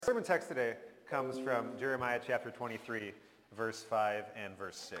sermon text today comes from Jeremiah chapter 23, verse 5 and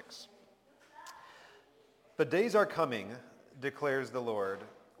verse 6. The days are coming, declares the Lord,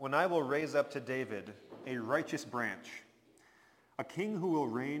 when I will raise up to David a righteous branch, a king who will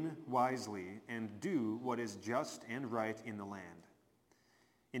reign wisely and do what is just and right in the land.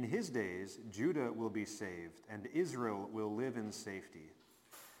 In his days, Judah will be saved, and Israel will live in safety.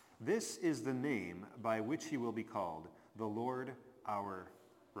 This is the name by which he will be called, the Lord our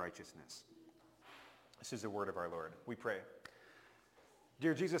righteousness. This is the word of our Lord. We pray.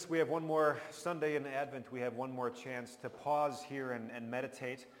 Dear Jesus, we have one more Sunday in Advent. We have one more chance to pause here and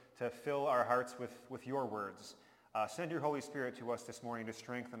meditate, to fill our hearts with your words. Send your Holy Spirit to us this morning to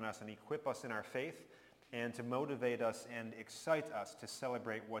strengthen us and equip us in our faith and to motivate us and excite us to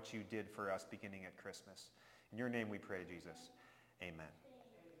celebrate what you did for us beginning at Christmas. In your name we pray, Jesus. Amen.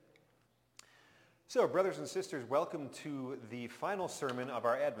 So, brothers and sisters, welcome to the final sermon of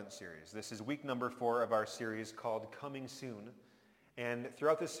our Advent series. This is week number 4 of our series called Coming Soon. And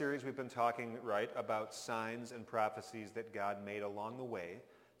throughout this series, we've been talking, about signs and prophecies that God made along the way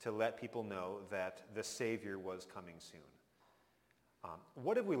to let people know that the Savior was coming soon.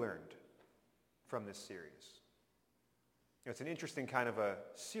 What have we learned from this series? It's an interesting kind of a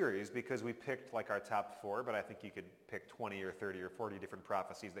series because we picked our top 4, but I think you could pick 20 or 30 or 40 different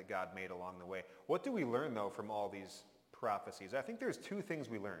prophecies that God made along the way. What do we learn, though, from all these prophecies? I think there's 2 things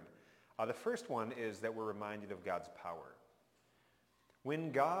we learned. The first one is that we're reminded of God's power.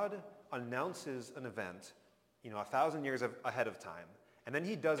 When God announces an event, 1,000 years ahead of time, and then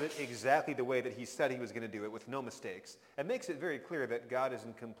he does it exactly the way that he said he was going to do it with no mistakes, it makes it very clear that God is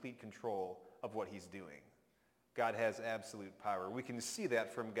in complete control of what he's doing. God has absolute power. We can see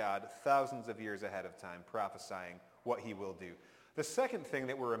that from God thousands of years ahead of time, prophesying what he will do. The second thing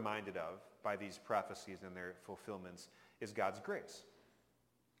that we're reminded of by these prophecies and their fulfillments is God's grace.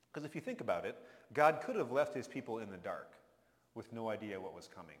 Because if you think about it, God could have left his people in the dark with no idea what was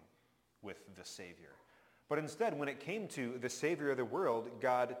coming with the Savior. But instead, when it came to the Savior of the world,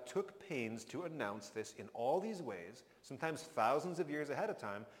 God took pains to announce this in all these ways, sometimes thousands of years ahead of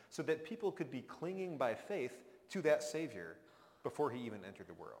time, so that people could be clinging by faith to that Savior before he even entered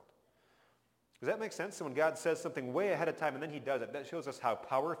the world. Does that make sense? So when God says something way ahead of time and then he does it, that shows us how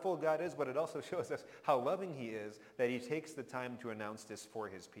powerful God is, but it also shows us how loving he is that he takes the time to announce this for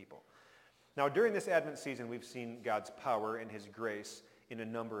his people. Now, during this Advent season, we've seen God's power and his grace in a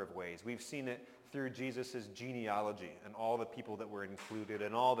number of ways. We've seen it through Jesus' genealogy and all the people that were included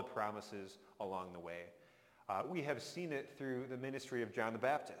and all the promises along the way. We have seen it through the ministry of John the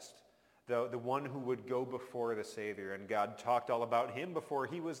Baptist, the one who would go before the Savior. And God talked all about him before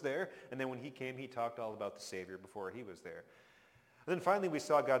he was there. And then when he came, he talked all about the Savior before he was there. And then finally, we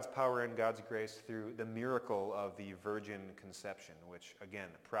saw God's power and God's grace through the miracle of the virgin conception, which, again,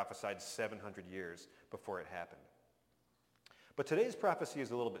 prophesied 700 years before it happened. But today's prophecy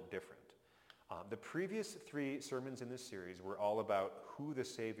is a little bit different. The previous 3 sermons in this series were all about who the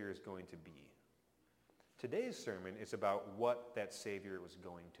Savior is going to be. Today's sermon is about what that Savior was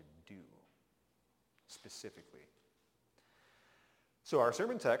going to do, specifically. So our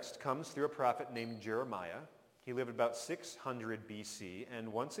sermon text comes through a prophet named Jeremiah. He lived about 600 BC,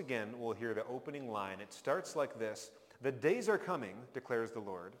 and once again, we'll hear the opening line. It starts like this: "The days are coming, declares the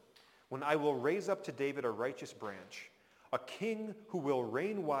Lord, when I will raise up to David a righteous branch, a king who will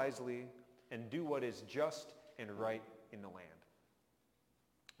reign wisely and do what is just and right in the land."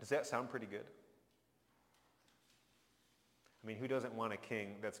 Does that sound pretty good? I mean, who doesn't want a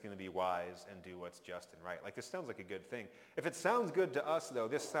king that's going to be wise and do what's just and right? This sounds like a good thing. If it sounds good to us, though,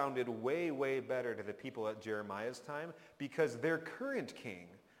 this sounded way, way better to the people at Jeremiah's time because their current king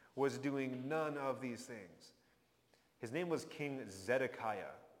was doing none of these things. His name was King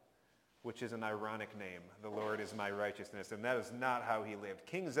Zedekiah, which is an ironic name. The Lord is my righteousness, and that is not how he lived.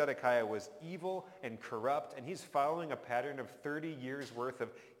 King Zedekiah was evil and corrupt, and he's following a pattern of 30 years worth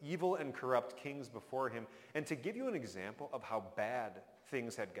of evil and corrupt kings before him. And to give you an example of how bad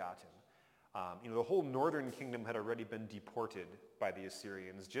things had gotten, the whole northern kingdom had already been deported by the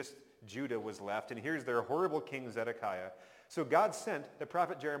Assyrians. Just Judah was left, and here's their horrible king Zedekiah. So God sent the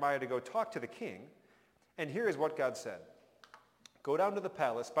prophet Jeremiah to go talk to the king, and here is what God said. Go down to the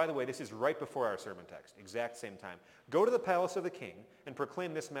palace. By the way, this is right before our sermon text, exact same time. Go to the palace of the king and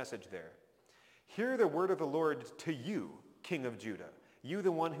proclaim this message there. Hear the word of the Lord to you, King of Judah, you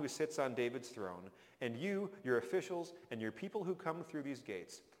the one who sits on David's throne, and you, your officials, and your people who come through these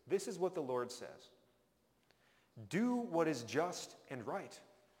gates. This is what the Lord says. Do what is just and right.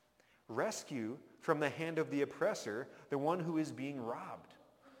 Rescue from the hand of the oppressor the one who is being robbed.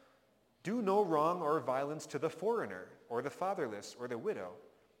 Do no wrong or violence to the foreigner, or the fatherless, or the widow.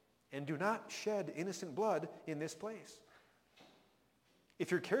 and do not shed innocent blood in this place. If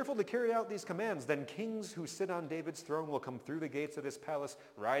you're careful to carry out these commands, then kings who sit on David's throne will come through the gates of this palace,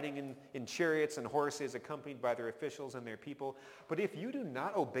 riding in chariots and horses, accompanied by their officials and their people. But if you do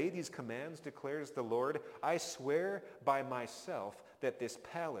not obey these commands, declares the Lord, I swear by myself that this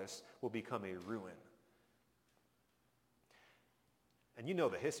palace will become a ruin. And you know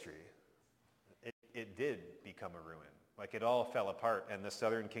the history. It did become a ruin. Like, it all fell apart, and the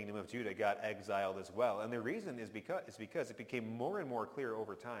southern kingdom of Judah got exiled as well. And the reason is because it became more and more clear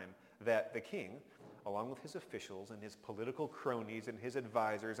over time that the king, along with his officials and his political cronies and his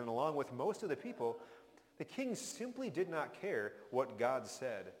advisors, and along with most of the people, the king simply did not care what God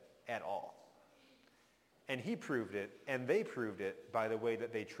said at all. And he proved it, and they proved it by the way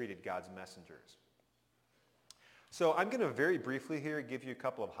that they treated God's messengers. So I'm going to very briefly here give you a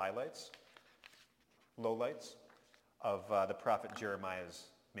couple of highlights, lowlights, of the prophet Jeremiah's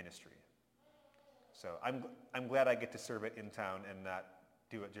ministry. So I'm glad I get to serve it in town and not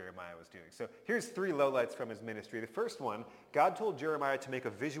do what Jeremiah was doing. So here's 3 lowlights from his ministry. The first one, God told Jeremiah to make a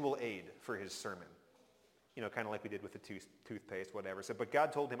visual aid for his sermon. You know, kind of like we did with the toothpaste, whatever. So, but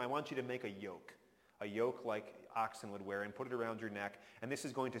God told him, I want you to make a yoke like oxen would wear, and put it around your neck. And this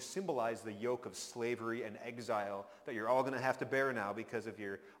is going to symbolize the yoke of slavery and exile that you're all going to have to bear now because of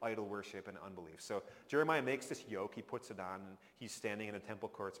your idol worship and unbelief. So Jeremiah makes this yoke, he puts it on, and he's standing in the temple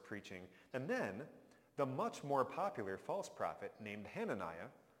courts preaching. And then the much more popular false prophet named Hananiah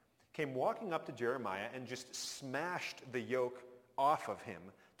came walking up to Jeremiah and just smashed the yoke off of him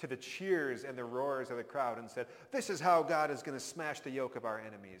to the cheers and the roars of the crowd and said, this is how God is going to smash the yoke of our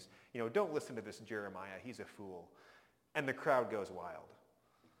enemies. You know, don't listen to this Jeremiah. He's a fool. And the crowd goes wild.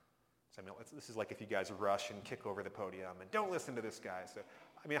 So, I mean, this is like if you guys rush and kick over the podium and don't listen to this guy. So,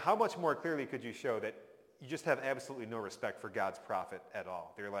 I mean, how much more clearly could you show that you just have absolutely no respect for God's prophet at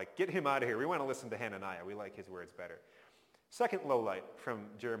all? They're like, get him out of here. We want to listen to Hananiah. We like his words better. Second lowlight from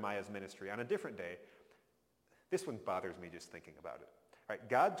Jeremiah's ministry on a different day. This one bothers me just thinking about it. All right,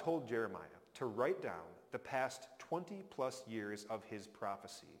 God told Jeremiah to write down the past 20 plus years of his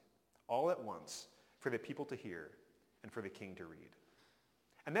prophecy all at once for the people to hear and for the king to read.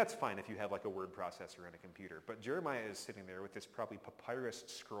 And that's fine if you have like a word processor and a computer. But Jeremiah is sitting there with this probably papyrus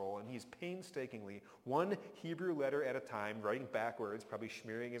scroll, and he's painstakingly, one Hebrew letter at a time, writing backwards, probably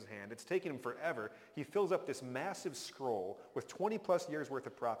smearing his hand. It's taken him forever. He fills up this massive scroll with 20 plus years worth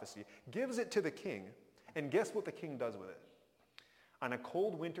of prophecy, gives it to the king, and guess what the king does with it? On a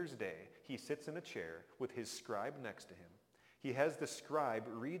cold winter's day, he sits in a chair with his scribe next to him. He has the scribe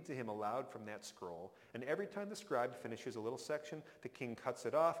read to him aloud from that scroll, and every time the scribe finishes a little section, the king cuts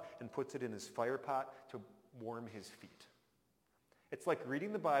it off and puts it in his fire pot to warm his feet. It's like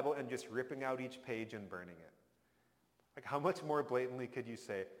reading the Bible and just ripping out each page and burning it. Like, how much more blatantly could you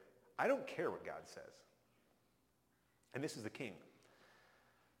say, I don't care what God says? And this is the king.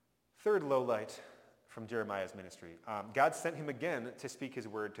 Third lowlight from Jeremiah's ministry. God sent him again to speak his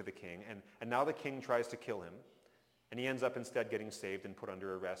word to the king, and now the king tries to kill him, and he ends up instead getting saved and put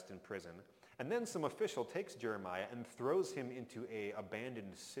under arrest in prison. And then some official takes Jeremiah and throws him into an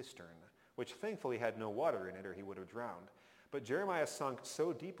abandoned cistern, which thankfully had no water in it or he would have drowned. But Jeremiah sunk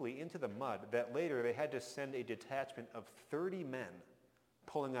so deeply into the mud that later they had to send a detachment of 30 men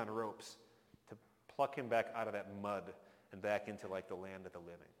pulling on ropes to pluck him back out of that mud and back into like the land of the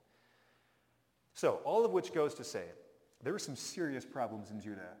living. So, all of which goes to say, there were some serious problems in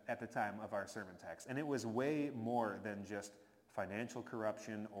Judah at the time of our sermon text, and it was way more than just financial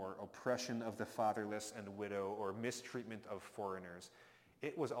corruption or oppression of the fatherless and widow or mistreatment of foreigners.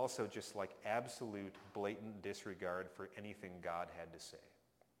 It was also just like absolute blatant disregard for anything God had to say.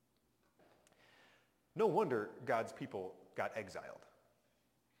 No wonder God's people got exiled.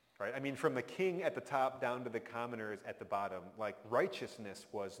 Right? I mean, from the king at the top down to the commoners at the bottom, like righteousness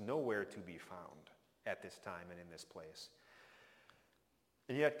was nowhere to be found at this time and in this place.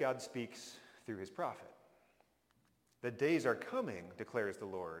 And yet God speaks through his prophet. The days are coming, declares the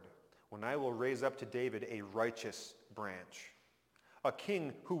Lord, when I will raise up to David a righteous branch, a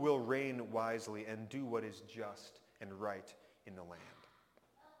king who will reign wisely and do what is just and right in the land.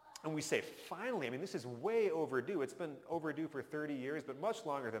 And we say, finally, I mean, this is way overdue. It's been overdue for 30 years, but much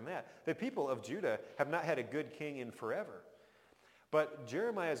longer than that. The people of Judah have not had a good king in forever. But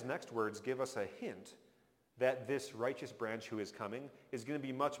Jeremiah's next words give us a hint that this righteous branch who is coming is going to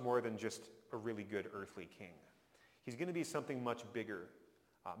be much more than just a really good earthly king. He's going to be something much bigger,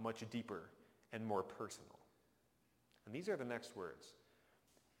 much deeper, and more personal. And these are the next words.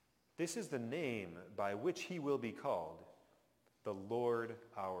 This is the name by which he will be called, the Lord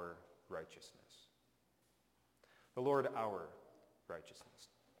our righteousness. The Lord our righteousness.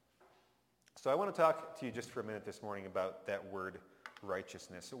 So I want to talk to you just for a minute this morning about that word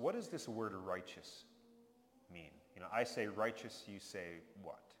righteousness. So what does this word righteous mean? I say righteous, you say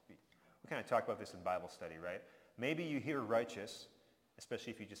what? We kind of talk about this in Bible study, right? Maybe you hear righteous,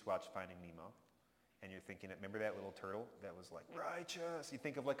 especially if you just watched Finding Nemo, and you're thinking, remember that little turtle that was like, righteous? You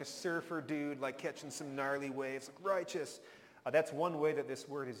think of like a surfer dude, like catching some gnarly waves, like righteous. That's one way that this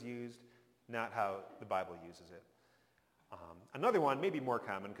word is used, not how the Bible uses it. Another one, maybe more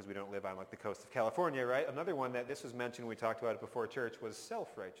common because we don't live on like the coast of California, right? Another one that this was mentioned when we talked about it before church was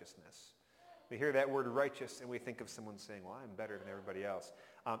self-righteousness. We hear that word righteous and we think of someone saying, well, I'm better than everybody else.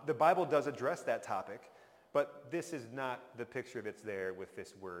 The Bible does address that topic, but this is not the picture that's there with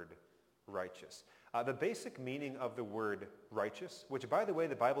this word righteous. The basic meaning of the word righteous, which by the way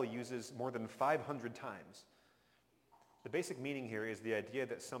the Bible uses more than 500 times, the basic meaning here is the idea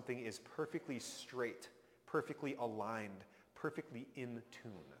that something is perfectly straight, perfectly aligned, perfectly in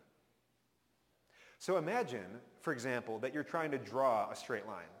tune. So imagine, for example, that you're trying to draw a straight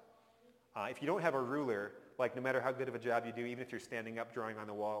line. If you don't have a ruler, like no matter how good of a job you do, even if you're standing up drawing on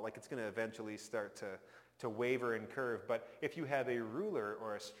the wall, like it's going to eventually start to waver and curve. But if you have a ruler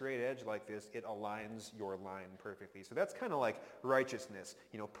or a straight edge like this, it aligns your line perfectly. So that's kind of like righteousness,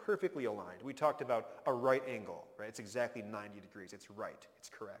 perfectly aligned. We talked about a right angle, right? It's exactly 90 degrees. It's right. It's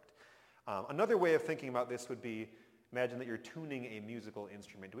correct. Another way of thinking about this would be, imagine that you're tuning a musical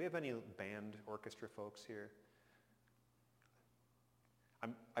instrument. Do we have any band orchestra folks here?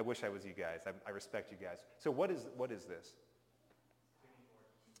 I wish I was you guys. I respect you guys. So what is this?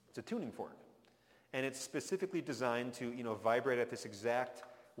 It's a tuning fork. And it's specifically designed to, vibrate at this exact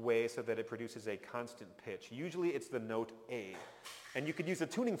way so that it produces a constant pitch. Usually it's the note A. And you could use a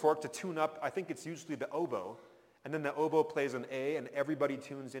tuning fork to tune up, I think it's usually the oboe. And then the oboe plays an A and everybody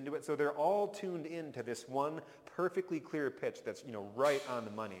tunes into it. So they're all tuned into this one perfectly clear pitch that's, right on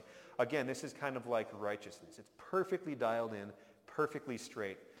the money. Again, this is kind of like righteousness. It's perfectly dialed in, perfectly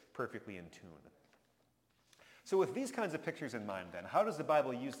straight, perfectly in tune. So with these kinds of pictures in mind then, how does the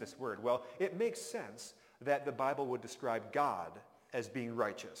Bible use this word? Well, it makes sense that the Bible would describe God as being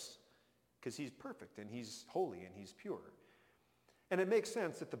righteous because he's perfect and he's holy and he's pure. And it makes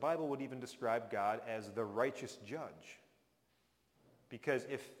sense that the Bible would even describe God as the righteous judge. Because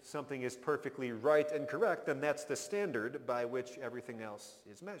if something is perfectly right and correct, then that's the standard by which everything else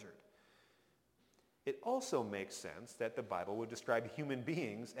is measured. It also makes sense that the Bible would describe human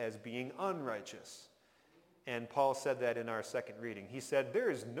beings as being unrighteous. And Paul said that in our second reading. He said, there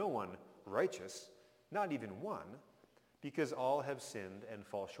is no one righteous, not even one, because all have sinned and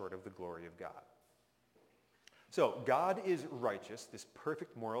fall short of the glory of God. So God is righteous, this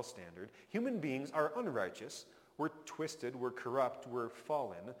perfect moral standard. Human beings are unrighteous. We're twisted, we're corrupt, we're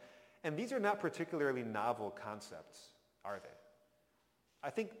fallen. And these are not particularly novel concepts, are they? I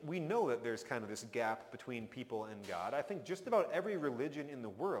think we know that there's kind of this gap between people and God. I think just about every religion in the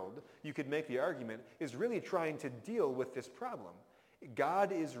world, you could make the argument, is really trying to deal with this problem.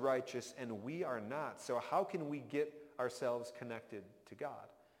 God is righteous and we are not. So how can we get ourselves connected to God?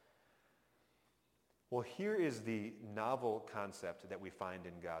 Well, here is the novel concept that we find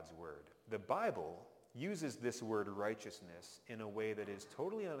in God's word. The Bible uses this word righteousness in a way that is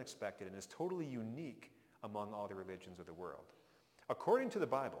totally unexpected and is totally unique among all the religions of the world. According to the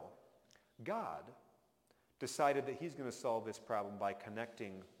Bible, God decided that he's going to solve this problem by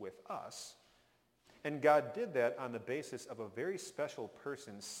connecting with us. And God did that on the basis of a very special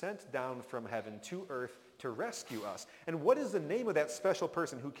person sent down from heaven to earth to rescue us. And what is the name of that special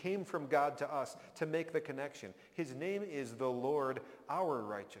person who came from God to us to make the connection? His name is the Lord, our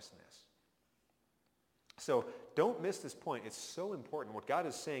righteousness. So don't miss this point. It's so important. What God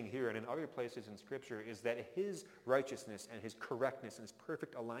is saying here and in other places in Scripture is that his righteousness and his correctness and his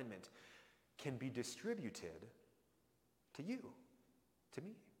perfect alignment can be distributed to you, to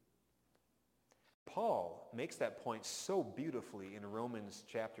me. Paul makes that point so beautifully in Romans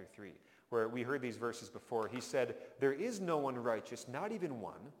chapter 3, where we heard these verses before. He said, there is no one righteous, not even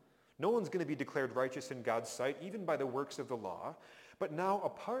one. No one's going to be declared righteous in God's sight, even by the works of the law. But now,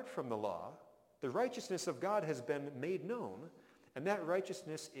 apart from the law, the righteousness of God has been made known, and that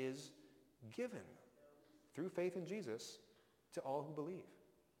righteousness is given through faith in Jesus to all who believe.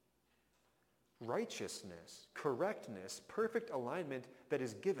 Righteousness, correctness, perfect alignment that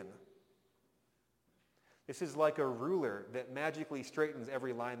is given. This is like a ruler that magically straightens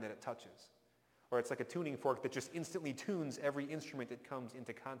every line that it touches. Or it's like a tuning fork that just instantly tunes every instrument it comes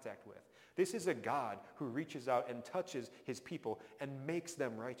into contact with. This is a God who reaches out and touches his people and makes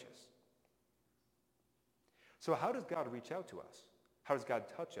them righteous. So how does God reach out to us? How does God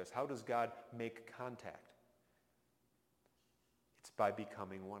touch us? How does God make contact? It's by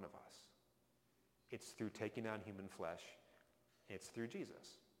becoming one of us. It's through taking on human flesh. It's through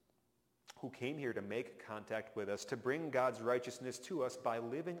Jesus, who came here to make contact with us, to bring God's righteousness to us by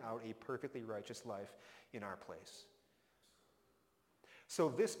living out a perfectly righteous life in our place. So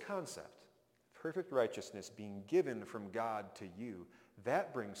this concept, perfect righteousness being given from God to you,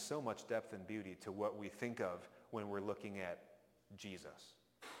 that brings so much depth and beauty to what we think of when we're looking at Jesus.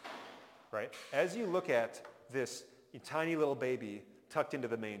 Right? As you look at this tiny little baby tucked into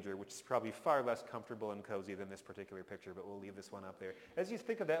the manger, which is probably far less comfortable and cozy than this particular picture, but we'll leave this one up there. As you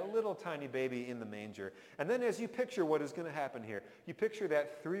think of that little tiny baby in the manger, and then as you picture what is going to happen here, you picture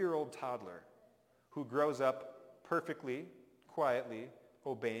that 3-year-old toddler who grows up perfectly, quietly,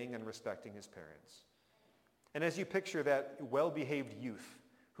 obeying and respecting his parents. And as you picture that well-behaved youth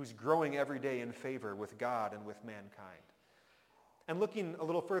who's growing every day in favor with God and with mankind. And looking a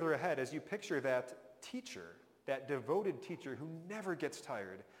little further ahead, as you picture that teacher, that devoted teacher who never gets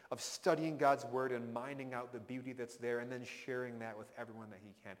tired of studying God's word and minding out the beauty that's there and then sharing that with everyone that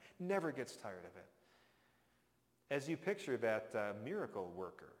he can, never gets tired of it. As you picture that miracle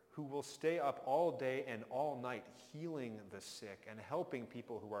worker who will stay up all day and all night healing the sick and helping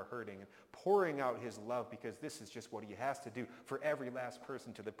people who are hurting and pouring out his love, because this is just what he has to do for every last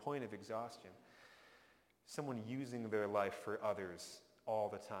person to the point of exhaustion. Someone using their life for others all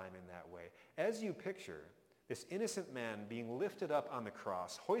the time in that way. As you picture this innocent man being lifted up on the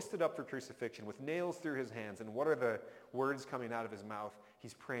cross, hoisted up for crucifixion with nails through his hands, and what are the words coming out of his mouth?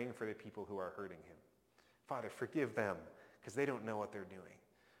 He's praying for the people who are hurting him. Father, forgive them, because they don't know what they're doing.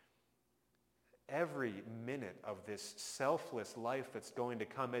 Every minute of this selfless life that's going to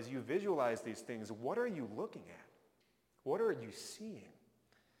come, as you visualize these things, what are you looking at? What are you seeing?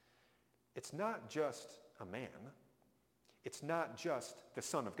 It's not just a man. It's not just the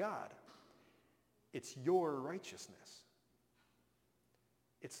Son of God. It's your righteousness.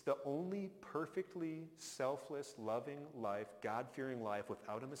 It's the only perfectly selfless, loving life, God-fearing life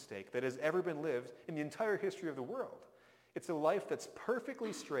without a mistake that has ever been lived in the entire history of the world. It's a life that's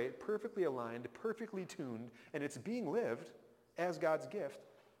perfectly straight, perfectly aligned, perfectly tuned, and it's being lived as God's gift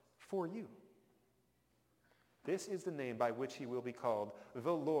for you. This is the name by which he will be called,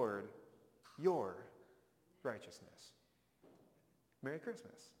 the Lord, your righteousness. Merry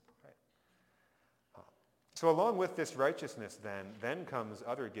Christmas. Right? So along with this righteousness then comes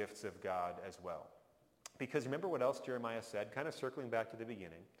other gifts of God as well. Because remember what else Jeremiah said, kind of circling back to the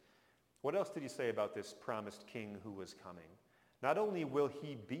beginning. What else did he say about this promised king who was coming? Not only will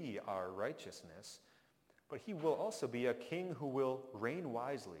he be our righteousness, but he will also be a king who will reign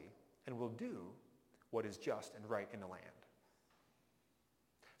wisely and will do what is just and right in the land.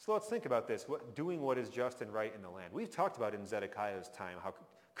 So let's think about this, doing what is just and right in the land. We've talked about in Zedekiah's time how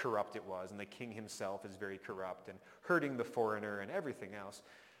corrupt it was, and the king himself is very corrupt and hurting the foreigner and everything else.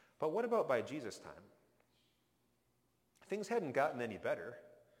 But what about by Jesus' time? Things hadn't gotten any better.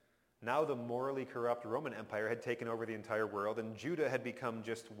 Now the morally corrupt Roman Empire had taken over the entire world, and Judah had become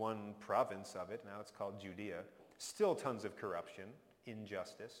just one province of it. Now it's called Judea. Still tons of corruption,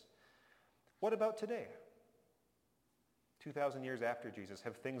 injustice. What about today? 2,000 years after Jesus,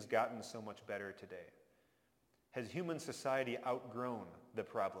 have things gotten so much better today? Has human society outgrown the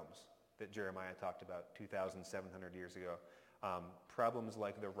problems that Jeremiah talked about 2,700 years ago? Problems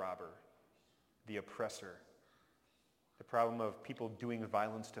like the robber, the oppressor, the problem of people doing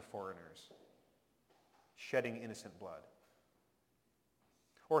violence to foreigners, shedding innocent blood.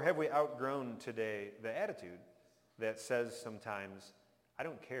 Or have we outgrown today the attitude that says sometimes, I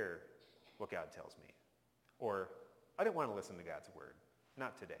don't care what God tells me, or I don't want to listen to God's word.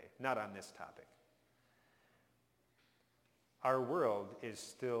 Not today, not on this topic. Our world is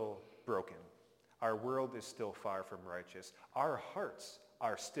still broken. Our world is still far from righteous. Our hearts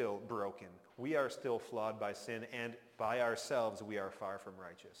are still broken. We are still flawed by sin, and by ourselves we are far from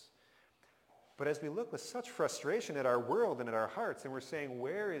righteous. But as we look with such frustration at our world and at our hearts, and we're saying,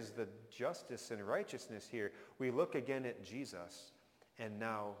 where is the justice and righteousness here? We look again at Jesus, and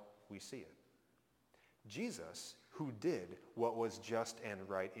now we see it. Jesus, who did what was just and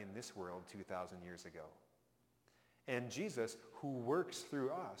right in this world 2,000 years ago. And Jesus, who works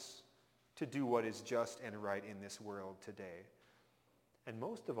through us to do what is just and right in this world today. And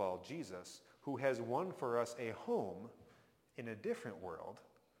most of all, Jesus, who has won for us a home in a different world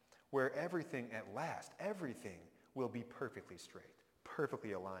where everything at last, everything will be perfectly straight,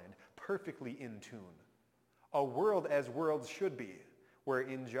 perfectly aligned, perfectly in tune. A world as worlds should be, where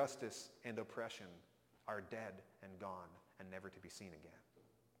injustice and oppression are dead and gone and never to be seen again.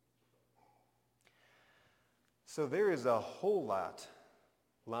 So there is a whole lot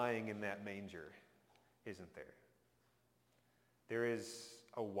lying in that manger, isn't there? There is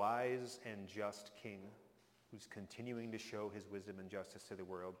a wise and just king who's continuing to show his wisdom and justice to the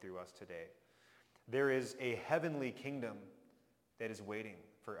world through us today. There is a heavenly kingdom that is waiting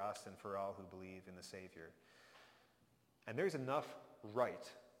for us and for all who believe in the Savior. And there's enough right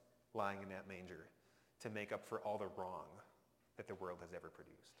lying in that manger to make up for all the wrong that the world has ever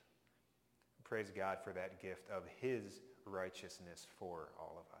produced. Praise God for that gift of his righteousness for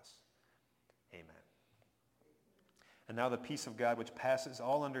all of us. Amen. And now the peace of God, which passes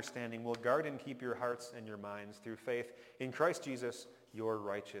all understanding, will guard and keep your hearts and your minds through faith in Christ Jesus, your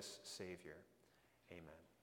righteous Savior.